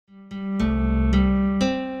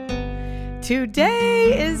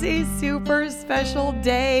Today is a super special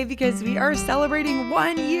day because we are celebrating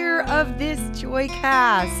 1 year of this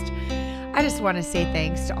Joycast. I just want to say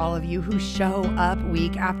thanks to all of you who show up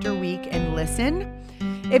week after week and listen.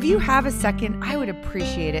 If you have a second, I would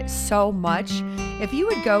appreciate it so much if you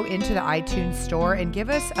would go into the iTunes store and give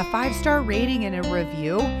us a 5-star rating and a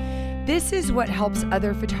review. This is what helps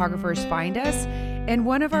other photographers find us. And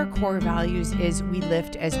one of our core values is we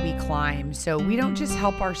lift as we climb. So we don't just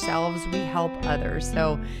help ourselves, we help others.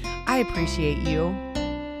 So I appreciate you.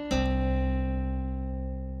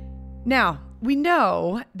 Now, we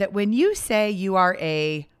know that when you say you are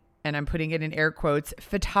a, and I'm putting it in air quotes,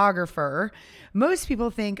 photographer, most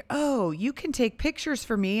people think, oh, you can take pictures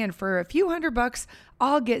for me and for a few $100,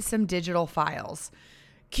 I'll get some digital files.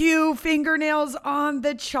 Cue fingernails on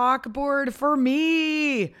the chalkboard for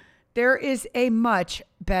me. There is a much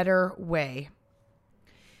better way.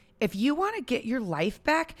 If you want to get your life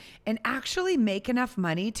back and actually make enough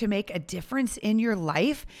money to make a difference in your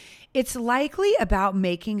life, it's likely about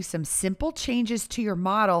making some simple changes to your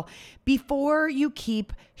model before you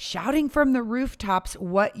keep shouting from the rooftops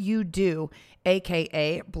what you do,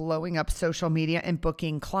 aka blowing up social media and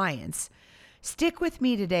booking clients. Stick with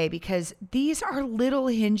me today because these are little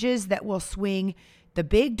hinges that will swing the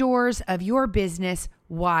big doors of your business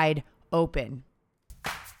wide open.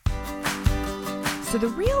 So the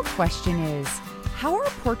real question is, how are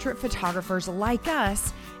portrait photographers like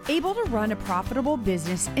us able to run a profitable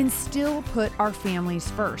business and still put our families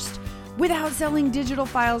first without selling digital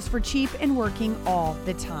files for cheap and working all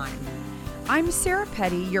the time? I'm Sarah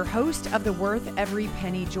Petty, your host of the Worth Every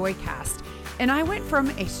Penny Joycast. And I went from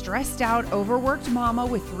a stressed out, overworked mama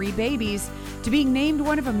with 3 babies to being named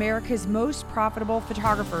one of America's most profitable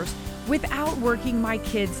photographers without working my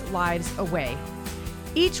kids' lives away.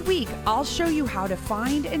 Each week, I'll show you how to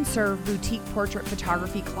find and serve boutique portrait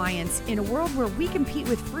photography clients in a world where we compete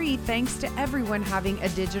with free thanks to everyone having a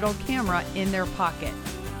digital camera in their pocket.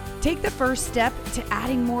 Take the first step to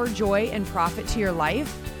adding more joy and profit to your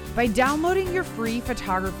life by downloading your free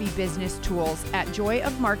photography business tools at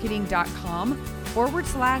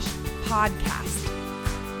joyofmarketing.com/podcast.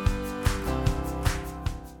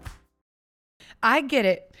 I get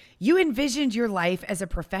it. You envisioned your life as a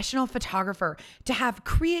professional photographer to have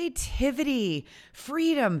creativity,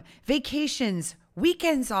 freedom, vacations,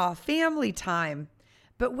 weekends off, family time.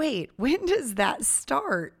 But wait, when does that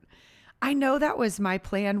start? I know that was my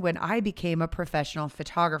plan when I became a professional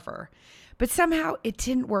photographer. But somehow it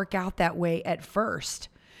didn't work out that way at first.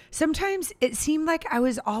 Sometimes it seemed like I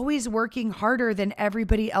was always working harder than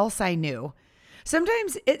everybody else I knew.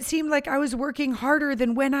 Sometimes it seemed like I was working harder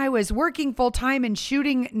than when I was working full time and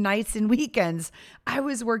shooting nights and weekends. I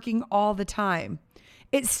was working all the time.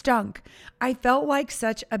 It stunk. I felt like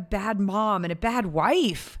such a bad mom and a bad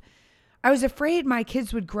wife. I was afraid my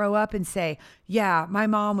kids would grow up and say, yeah, my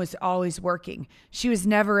mom was always working. She was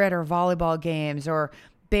never at her volleyball games or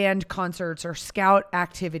band concerts or scout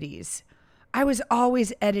activities. I was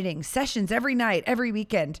always editing sessions every night, every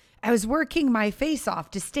weekend. I was working my face off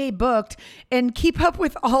to stay booked and keep up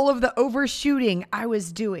with all of the overshooting I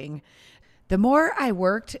was doing. The more I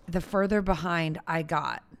worked, the further behind I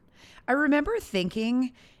got. I remember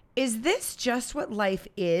thinking, is this just what life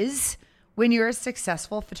is when you're a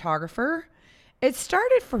successful photographer? It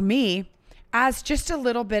started for me as just a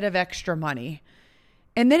little bit of extra money.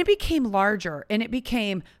 And then it became larger and it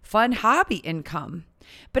became fun hobby income.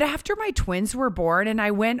 But after my twins were born and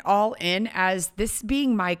I went all in as this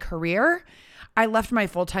being my career, I left my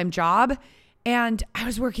full-time job and I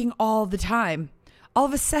was working all the time. All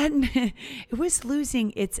of a sudden, it was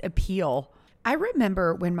losing its appeal. I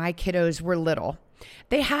remember when my kiddos were little,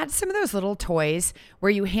 they had some of those little toys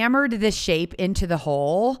where you hammered the shape into the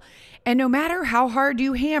hole. And no matter how hard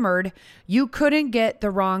you hammered, you couldn't get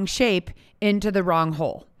the wrong shape into the wrong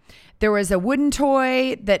hole. There was a wooden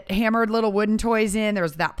toy that hammered little wooden toys in. There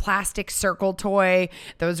was that plastic circle toy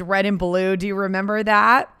that was red and blue. Do you remember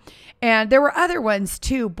that? And there were other ones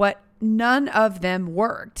too, but none of them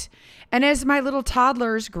worked. And as my little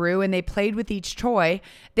toddlers grew and they played with each toy,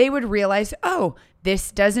 they would realize, oh,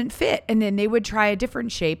 this doesn't fit. And then they would try a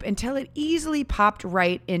different shape until it easily popped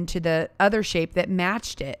right into the other shape that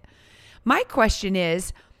matched it. My question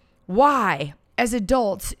is, why, as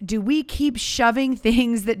adults, do we keep shoving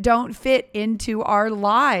things that don't fit into our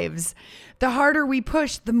lives? The harder we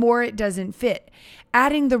push, the more it doesn't fit.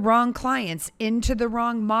 Adding the wrong clients into the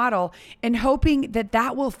wrong model and hoping that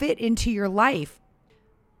that will fit into your life.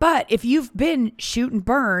 But if you've been shoot and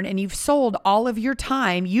burn and you've sold all of your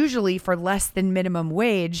time, usually for less than minimum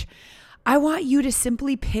wage, I want you to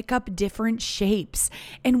simply pick up different shapes.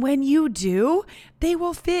 And when you do, they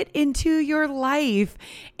will fit into your life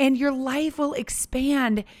and your life will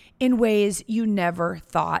expand in ways you never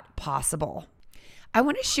thought possible. I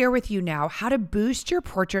want to share with you now how to boost your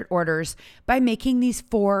portrait orders by making these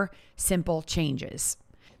 4 simple changes.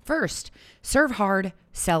 First, serve hard,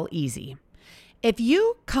 sell easy. If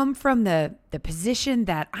you come from the position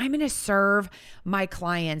that I'm going to serve my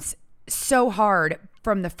clients so hard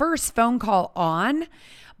from the first phone call on,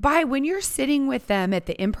 by when you're sitting with them at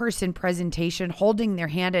the in-person presentation, holding their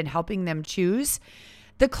hand and helping them choose,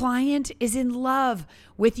 the client is in love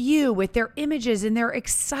with you, with their images, and they're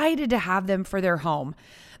excited to have them for their home.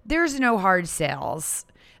 There's no hard sales.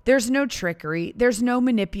 There's no trickery. There's no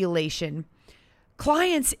manipulation.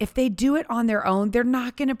 Clients, if they do it on their own, they're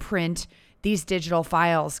not going to print these digital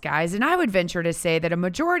files, guys. And I would venture to say that a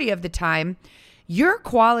majority of the time, your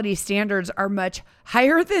quality standards are much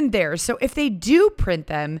higher than theirs. So if they do print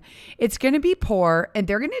them, it's going to be poor and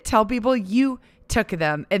they're going to tell people you took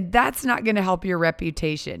them. And that's not going to help your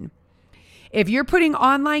reputation. If you're putting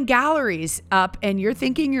online galleries up and you're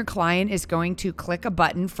thinking your client is going to click a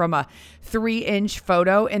button from a 3-inch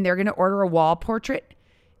photo and they're going to order a wall portrait,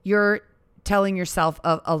 you're telling yourself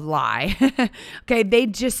a lie. Okay, they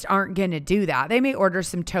just aren't going to do that. They may order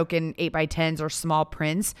some token 8x10s or small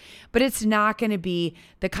prints, but it's not going to be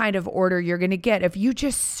the kind of order you're going to get if you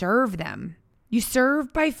just serve them. You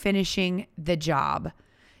serve by finishing the job.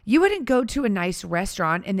 You wouldn't go to a nice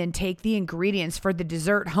restaurant and then take the ingredients for the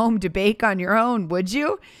dessert home to bake on your own, would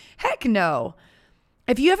you? Heck no.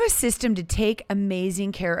 If you have a system to take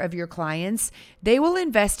amazing care of your clients, they will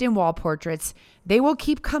invest in wall portraits. They will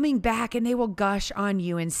keep coming back and they will gush on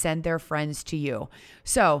you and send their friends to you.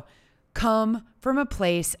 So come from a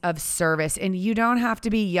place of service, and you don't have to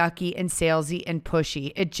be yucky and salesy and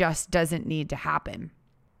pushy. It just doesn't need to happen.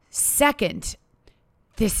 Second,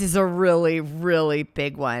 this is a really, really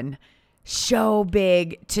big one. Show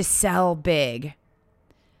big to sell big.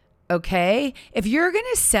 Okay? If you're going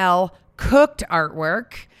to sell cooked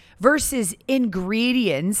artwork versus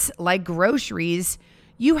ingredients like groceries,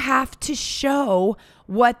 you have to show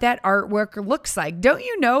what that artwork looks like. Don't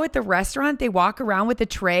you know at the restaurant they walk around with a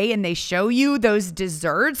tray and they show you those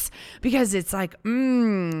desserts because it's like,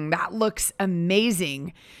 that looks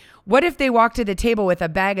amazing. What if they walk to the table with a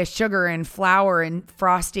bag of sugar and flour and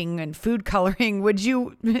frosting and food coloring? Would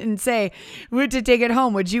you, and say, to take it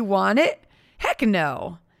home, would you want it? Heck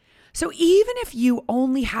no. So even if you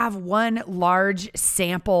only have one large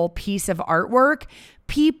sample piece of artwork,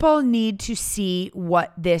 people need to see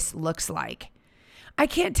what this looks like. I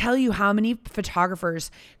can't tell you how many photographers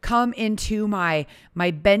come into my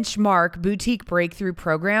benchmark boutique breakthrough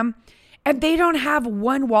program and they don't have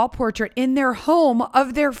one wall portrait in their home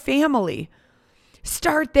of their family.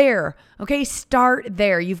 Start there, okay? Start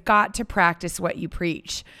there. You've got to practice what you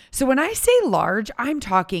preach. So when I say large, I'm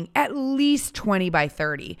talking at least 20 by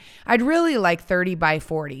 30. I'd really like 30 by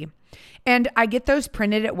 40. And I get those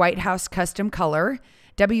printed at White House Custom Color,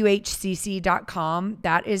 WHCC.com.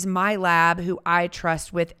 That is my lab who I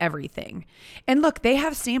trust with everything. And look, they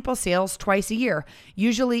have sample sales twice a year,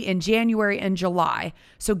 usually in January and July.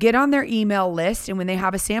 So get on their email list, and when they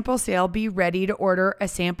have a sample sale, be ready to order a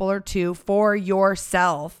sample or two for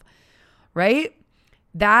yourself, right?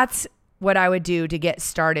 That's what I would do to get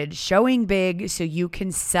started showing big so you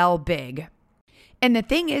can sell big. And the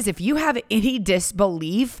thing is, if you have any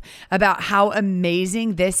disbelief about how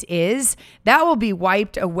amazing this is, that will be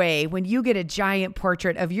wiped away when you get a giant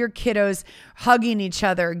portrait of your kiddos hugging each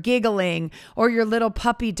other, giggling, or your little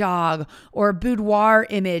puppy dog, or a boudoir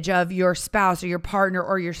image of your spouse or your partner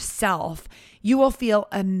or yourself. You will feel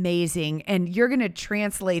amazing, and you're going to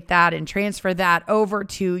translate that and transfer that over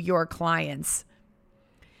to your clients.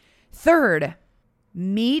 Third,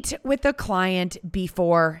 meet with the client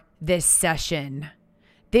before this session.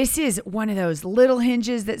 This is one of those little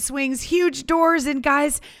hinges that swings huge doors. And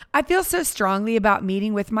guys, I feel so strongly about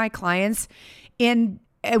meeting with my clients in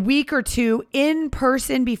a week or two in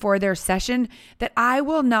person before their session that I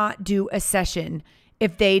will not do a session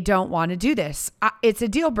if they don't want to do this. It's a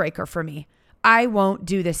deal breaker for me. I won't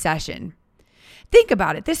do the session. Think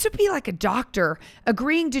about it. This would be like a doctor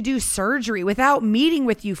agreeing to do surgery without meeting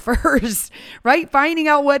with you first, right? Finding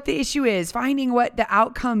out what the issue is, finding what the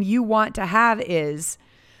outcome you want to have is.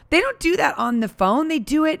 They don't do that on the phone. They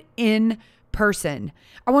do it in person.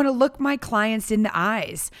 I want to look my clients in the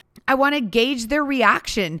eyes. I want to gauge their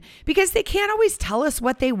reaction because they can't always tell us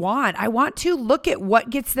what they want. I want to look at what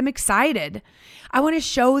gets them excited. I want to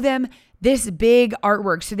show them this big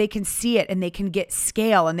artwork so they can see it and they can get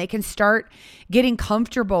scale and they can start getting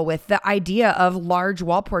comfortable with the idea of large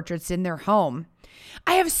wall portraits in their home.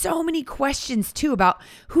 I have so many questions too about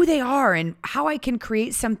who they are and how I can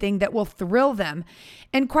create something that will thrill them.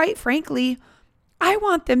 And quite frankly, I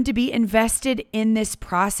want them to be invested in this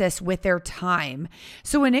process with their time.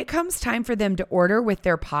 So when it comes time for them to order with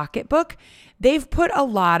their pocketbook, they've put a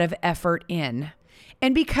lot of effort in.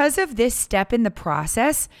 And because of this step in the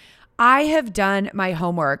process, I have done my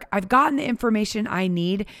homework. I've gotten the information I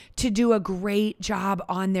need to do a great job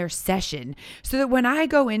on their session so that when I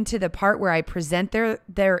go into the part where I present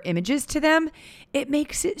their images to them, it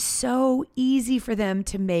makes it so easy for them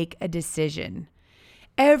to make a decision.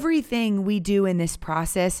 Everything we do in this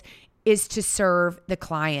process is to serve the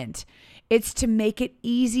client. It's to make it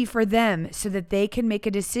easy for them so that they can make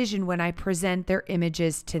a decision when I present their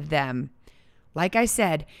images to them. Like I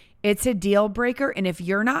said, it's a deal breaker. And if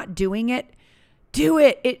you're not doing it, do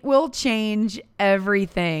it. It will change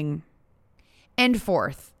everything. And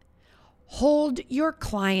fourth, hold your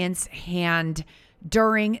client's hand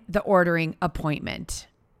during the ordering appointment.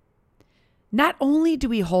 Not only do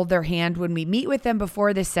we hold their hand when we meet with them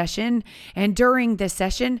before the session and during the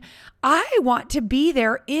session, I want to be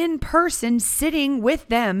there in person sitting with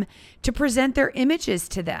them to present their images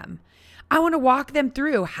to them. I want to walk them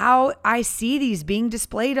through how I see these being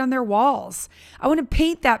displayed on their walls. I want to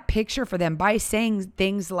paint that picture for them by saying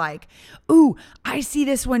things like, ooh, I see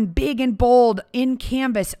this one big and bold in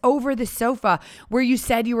canvas over the sofa where you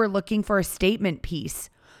said you were looking for a statement piece.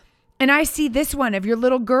 And I see this one of your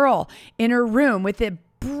little girl in her room with a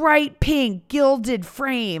bright pink gilded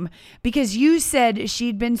frame because you said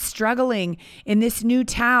she'd been struggling in this new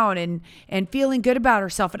town and feeling good about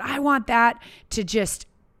herself. And I want that to just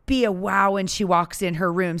be a wow when she walks in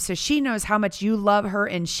her room so she knows how much you love her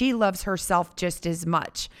and she loves herself just as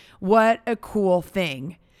much. What a cool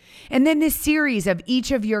thing. And then this series of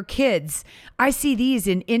each of your kids, I see these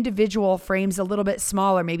in individual frames a little bit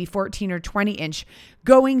smaller, maybe 14 or 20 inch,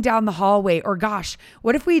 going down the hallway. Or gosh,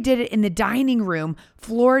 what if we did it in the dining room,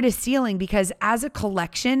 floor to ceiling? Because as a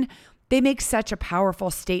collection, they make such a powerful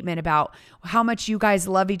statement about how much you guys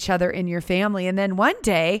love each other in your family. And then one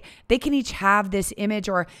day they can each have this image,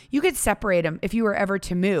 or you could separate them if you were ever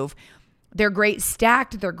to move. They're great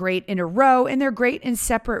stacked, they're great in a row, and they're great in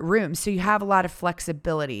separate rooms. So you have a lot of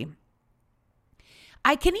flexibility.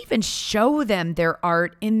 I can even show them their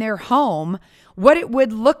art in their home, what it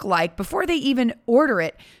would look like before they even order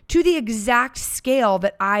it to the exact scale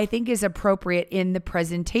that I think is appropriate in the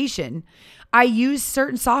presentation. I use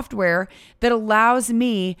certain software that allows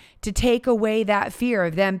me to take away that fear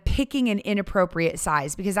of them picking an inappropriate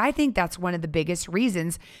size, because I think that's one of the biggest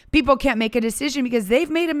reasons people can't make a decision, because they've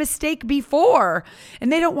made a mistake before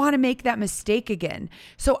and they don't want to make that mistake again.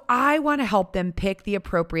 So I want to help them pick the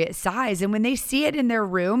appropriate size. And when they see it in their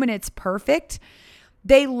room and it's perfect,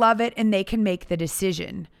 they love it and they can make the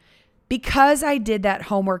decision. Because I did that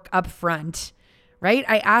homework up front, right?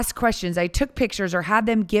 I asked questions, I took pictures or had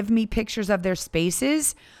them give me pictures of their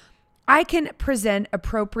spaces. I can present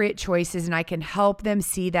appropriate choices and I can help them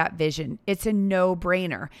see that vision. It's a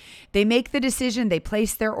no-brainer. They make the decision, they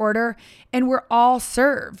place their order, and we're all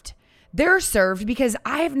served. They're served because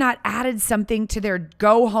I have not added something to their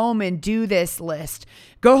go home and do this list.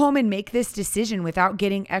 Go home and make this decision without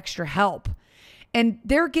getting extra help. And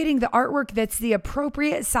they're getting the artwork that's the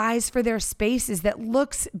appropriate size for their spaces that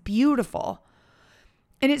looks beautiful.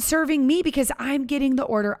 And it's serving me because I'm getting the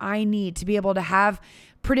order I need to be able to have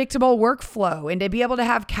predictable workflow and to be able to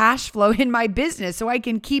have cash flow in my business so I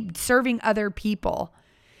can keep serving other people.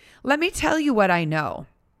 Let me tell you what I know.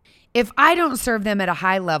 If I don't serve them at a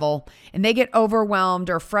high level and they get overwhelmed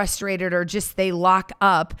or frustrated or just they lock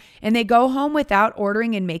up and they go home without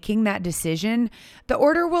ordering and making that decision, the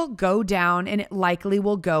order will go down and it likely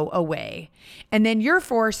will go away. And then you're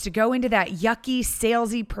forced to go into that yucky,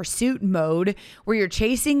 salesy pursuit mode where you're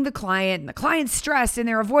chasing the client and the client's stressed and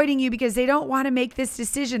they're avoiding you because they don't want to make this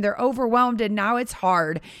decision. They're overwhelmed and now it's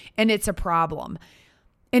hard and it's a problem.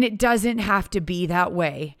 And it doesn't have to be that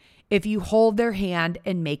way if you hold their hand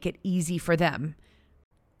and make it easy for them.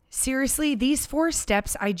 Seriously, these 4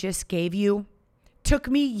 steps I just gave you took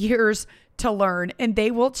me years to learn, and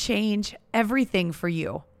they will change everything for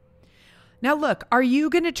you. Now look, are you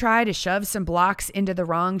going to try to shove some blocks into the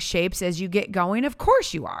wrong shapes as you get going? Of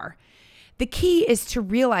course you are. The key is to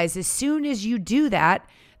realize as soon as you do that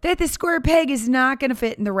the square peg is not going to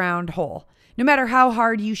fit in the round hole, no matter how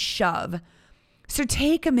hard you shove. So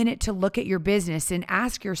take a minute to look at your business and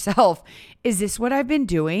ask yourself, is this what I've been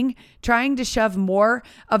doing? Trying to shove more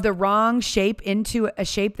of the wrong shape into a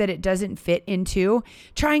shape that it doesn't fit into?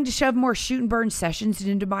 Trying to shove more shoot and burn sessions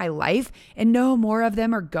into my life and no more of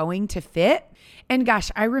them are going to fit? And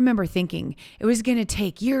gosh, I remember thinking it was going to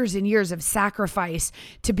take years and years of sacrifice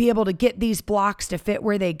to be able to get these blocks to fit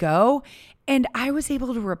where they go. And I was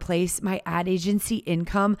able to replace my ad agency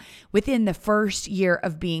income within the first year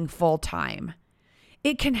of being full-time.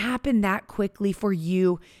 It can happen that quickly for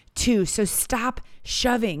you too. So stop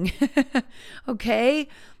shoving, okay?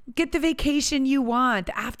 Get the vacation you want,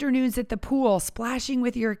 the afternoons at the pool, splashing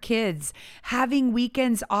with your kids, having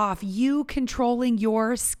weekends off, you controlling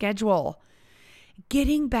your schedule.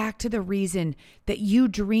 Getting back to the reason that you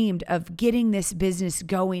dreamed of getting this business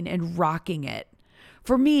going and rocking it.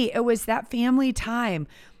 For me, it was that family time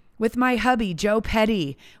with my hubby, Joe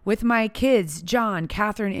Petty, with my kids, John,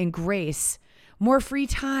 Catherine, and Grace. More free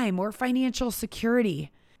time, more financial security.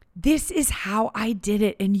 This is how I did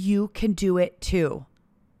it, and you can do it too.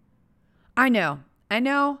 I know.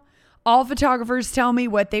 All photographers tell me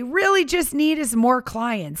what they really just need is more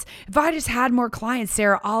clients. If I just had more clients,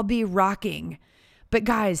 Sarah, I'll be rocking. But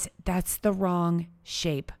guys, that's the wrong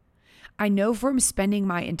shape. I know from spending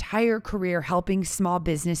my entire career helping small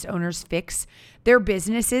business owners fix their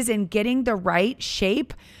businesses and getting the right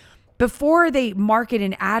shape before they market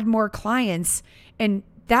and add more clients. And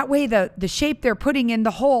that way the shape they're putting in the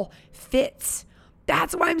hole fits.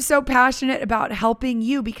 That's why I'm so passionate about helping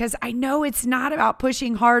you, because I know it's not about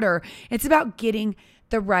pushing harder. It's about getting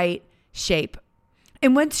the right shape.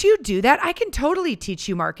 And once you do that, I can totally teach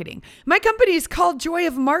you marketing. My company is called Joy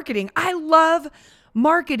of Marketing. I love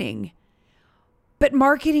marketing. But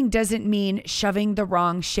marketing doesn't mean shoving the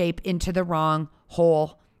wrong shape into the wrong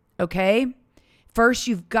hole, okay? First,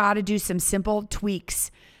 you've got to do some simple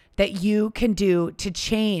tweaks that you can do to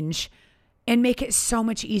change and make it so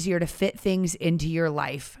much easier to fit things into your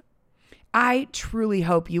life. I truly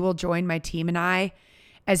hope you will join my team and I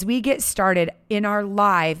as we get started in our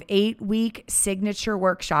live 8-week signature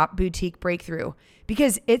workshop, Boutique Breakthrough,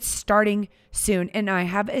 because it's starting soon and I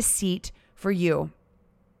have a seat for you.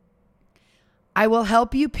 I will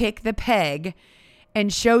help you pick the peg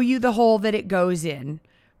and show you the hole that it goes in,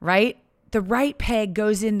 right? The right peg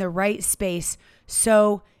goes in the right space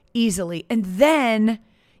so easily. And then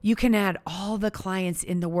you can add all the clients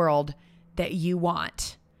in the world that you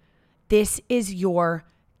want. This is your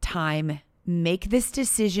time. Make this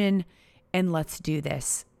decision and let's do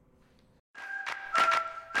this.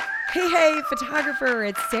 Hey, photographer,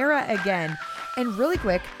 it's Sarah again. And really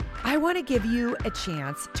quick, I want to give you a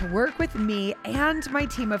chance to work with me and my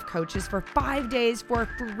team of coaches for 5 days for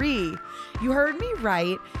free. You heard me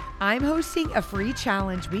right. I'm hosting a free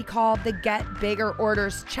challenge we call the Get Bigger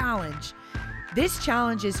Orders Challenge. This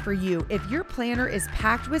challenge is for you if your planner is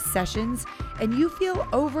packed with sessions and you feel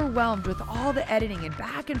overwhelmed with all the editing and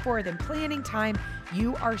back and forth and planning time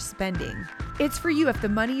you are spending. It's for you if the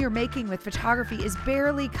money you're making with photography is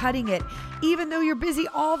barely cutting it, even though you're busy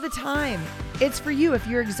all the time. It's for you if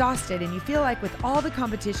you're exhausted and you feel like with all the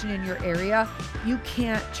competition in your area, you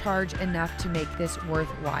can't charge enough to make this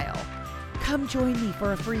worthwhile. Come join me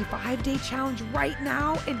for a free 5-day challenge right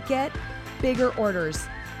now and get bigger orders.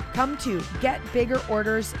 Come to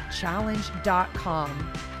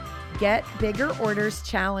getbiggerorderschallenge.com.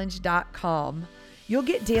 Getbiggerorderschallenge.com. You'll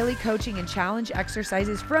get daily coaching and challenge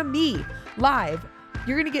exercises from me live.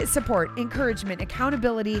 You're going to get support, encouragement,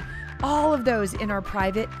 accountability, all of those in our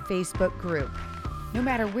private Facebook group. No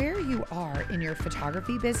matter where you are in your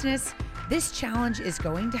photography business, this challenge is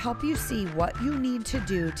going to help you see what you need to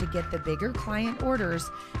do to get the bigger client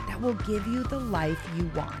orders that will give you the life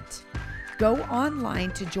you want. Go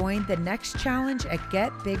online to join the next challenge at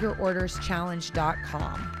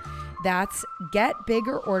getbiggerorderschallenge.com. That's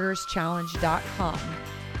getbiggerorderschallenge.com.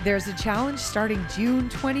 There's a challenge starting June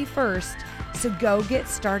 21st, so go get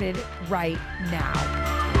started right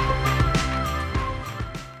now.